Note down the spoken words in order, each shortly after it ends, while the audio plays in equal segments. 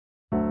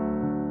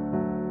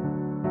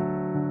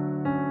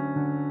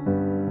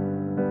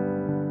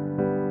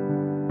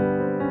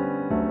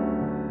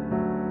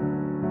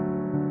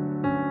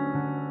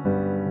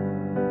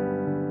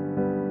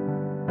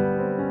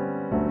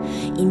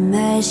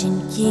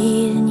Imagine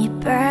qu'il n'y ait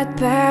pas de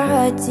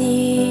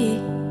paradis.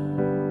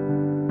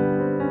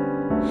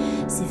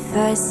 C'est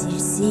facile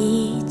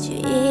si tu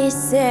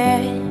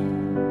essaies.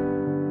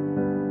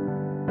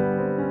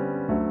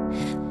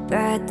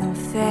 Pas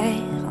d'enfer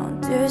en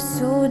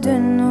dessous de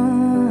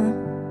nous.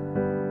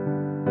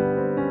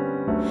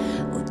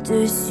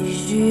 Au-dessus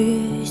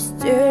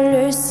juste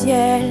le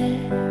ciel.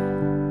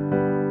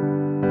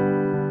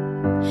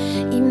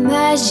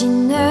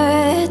 Imagine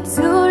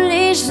tous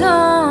les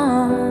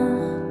gens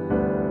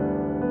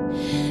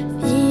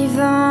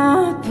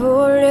vivant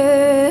pour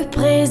le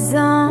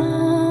présent.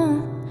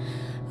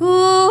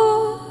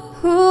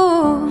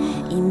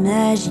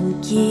 Imagine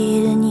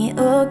qu'il n'y ait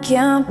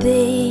aucun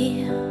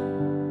pire.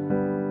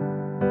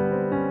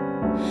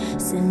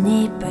 Ce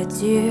n'est pas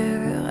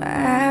dur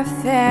à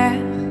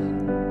faire.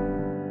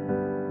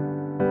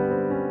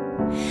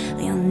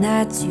 Rien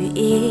à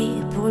tuer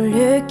pour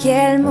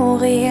lequel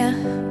mourir.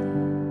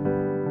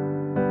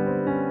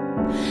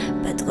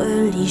 Pas de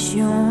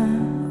religion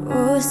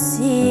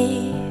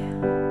aussi.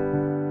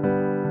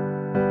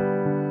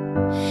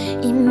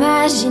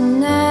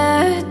 Imagine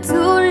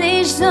tous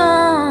les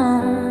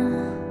gens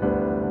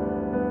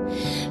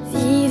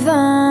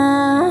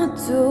vivant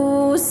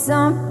tous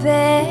en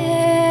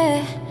paix.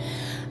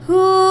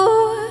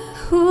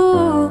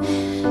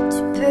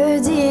 Tu peux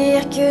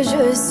dire que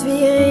je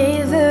suis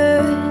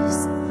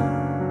rêveuse,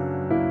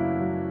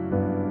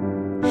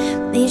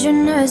 mais je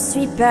ne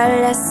suis pas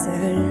la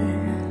seule.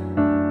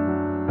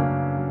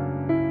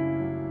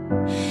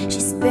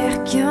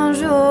 J'espère qu'un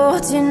jour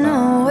tu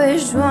nous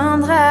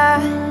rejoindras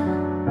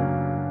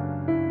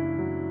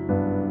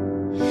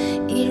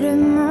et le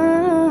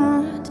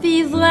monde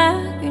vivra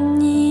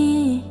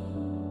uni.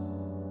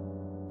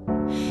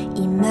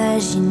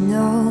 Imagine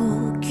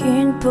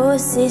aucune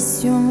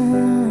possession.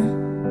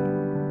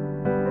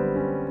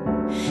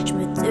 Je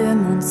me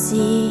demande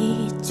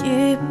si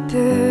tu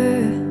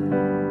peux.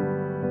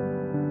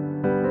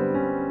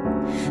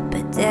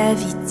 Pas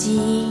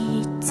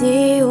d'avidité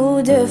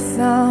ou de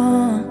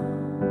faim.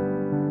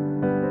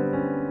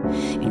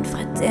 Une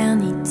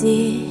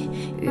fraternité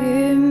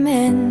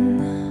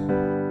humaine.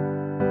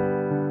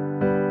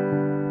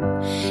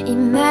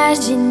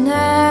 Imagine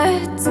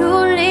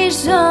tous les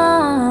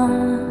gens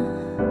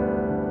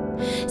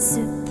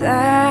se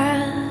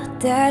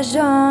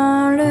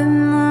partageant le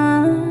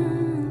monde.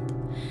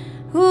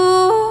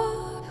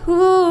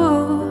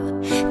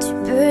 Tu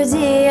peux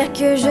dire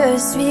que je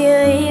suis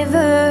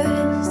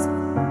rêveuse,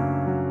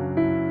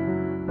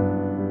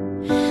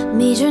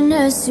 mais je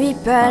ne suis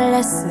pas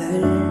la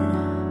seule.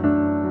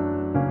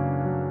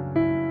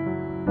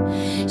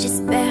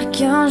 J'espère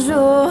qu'un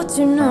jour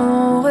tu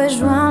nous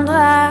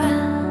rejoindras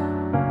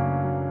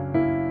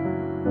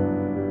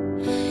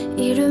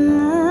et le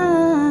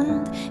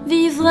monde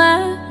vivra